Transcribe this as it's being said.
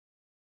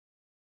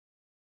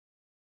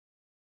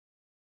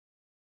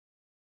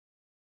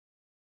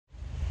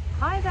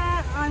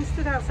I'm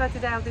stood outside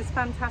today of this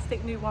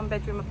fantastic new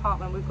one-bedroom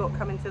apartment we've got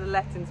coming to the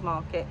lettings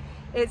market.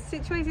 It's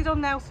situated on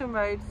Nelson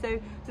Road,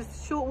 so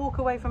just a short walk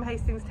away from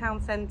Hastings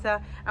town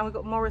centre, and we've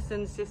got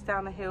Morrison's just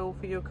down the hill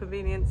for your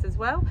convenience as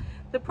well.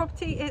 The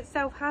property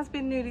itself has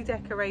been newly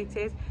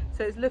decorated,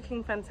 so it's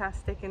looking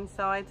fantastic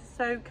inside.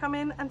 So come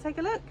in and take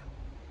a look.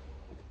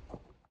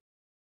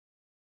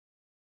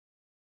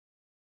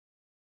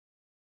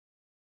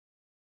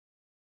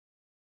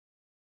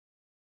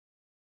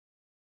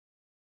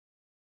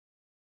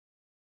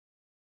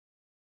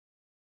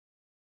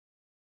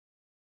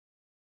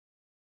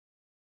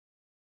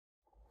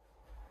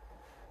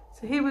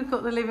 So here we've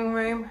got the living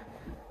room,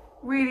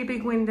 really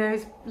big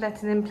windows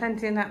letting in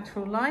plenty of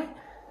natural light,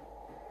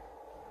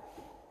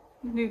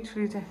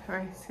 neutrally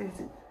decorated.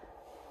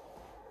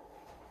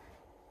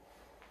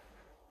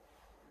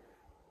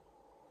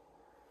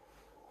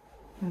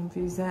 And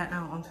views there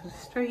out onto the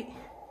street.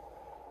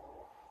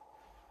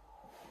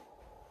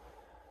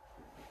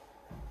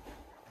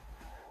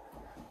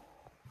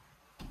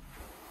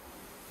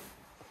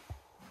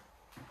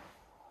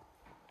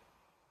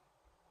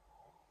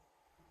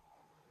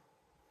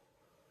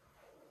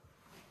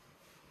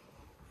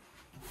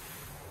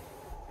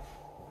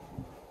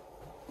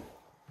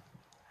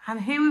 And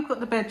here we've got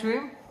the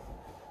bedroom.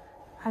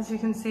 As you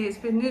can see, it's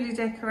been newly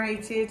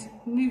decorated,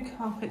 new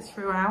carpets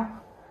throughout.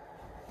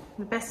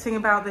 And the best thing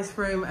about this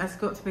room has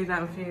got to be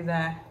that view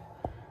there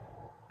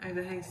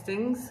over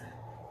Hastings.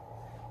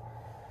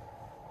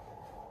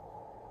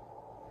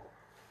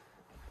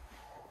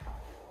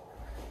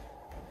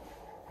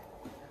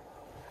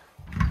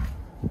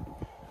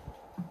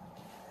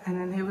 And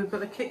then here we've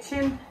got the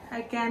kitchen,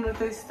 again with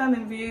those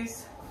stunning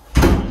views.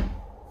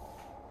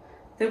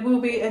 There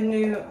will be a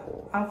new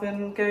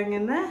oven going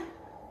in there.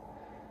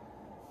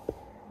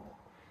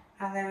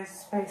 And there is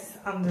space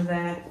under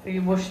there for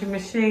your washing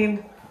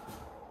machine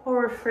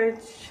or a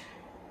fridge.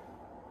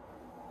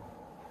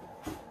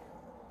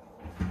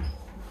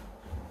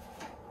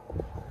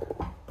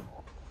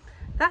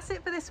 That's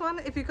it for this one.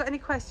 If you've got any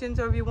questions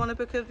or if you want to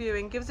book a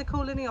viewing, give us a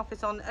call in the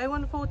office on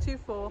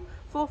 01424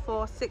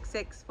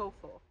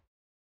 446644.